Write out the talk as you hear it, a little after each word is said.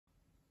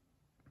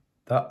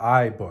The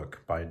Eye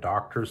Book by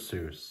Dr.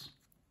 Seuss.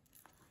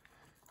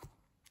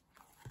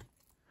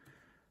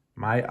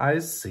 My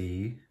eyes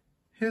see,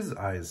 his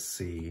eyes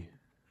see.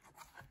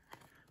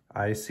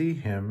 I see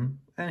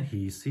him, and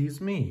he sees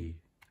me.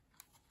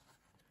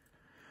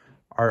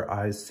 Our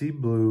eyes see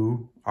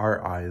blue,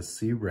 our eyes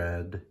see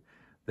red.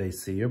 They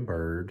see a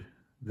bird,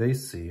 they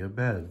see a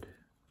bed.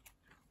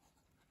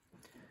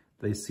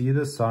 They see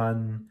the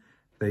sun,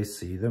 they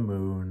see the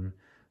moon.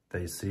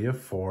 They see a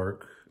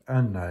fork,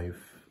 a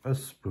knife, a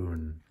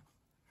spoon.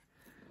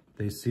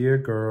 They see a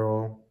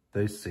girl,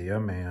 they see a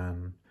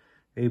man,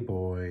 a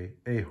boy,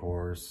 a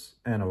horse,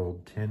 an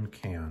old tin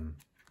can.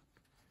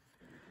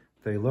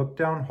 They look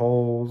down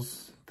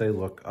holes, they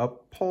look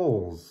up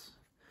poles.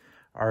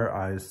 Our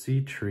eyes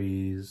see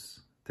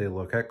trees, they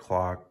look at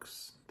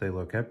clocks, they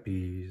look at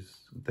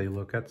bees, they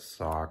look at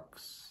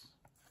socks.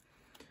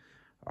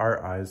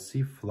 Our eyes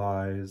see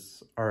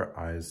flies, our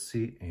eyes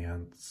see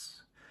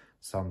ants.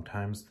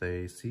 Sometimes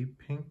they see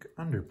pink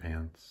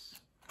underpants.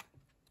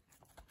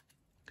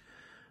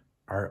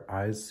 Our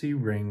eyes see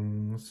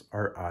rings,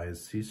 our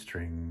eyes see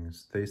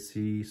strings. They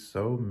see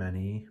so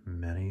many,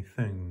 many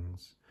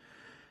things.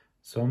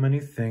 So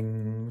many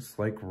things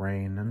like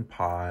rain and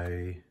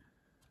pie,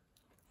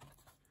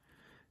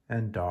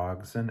 and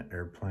dogs and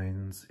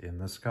airplanes in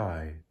the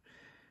sky.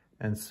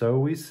 And so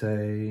we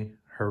say,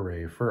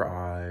 hooray for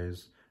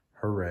eyes,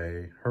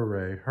 hooray,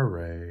 hooray,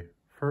 hooray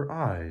for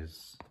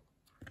eyes.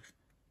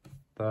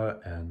 The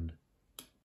end.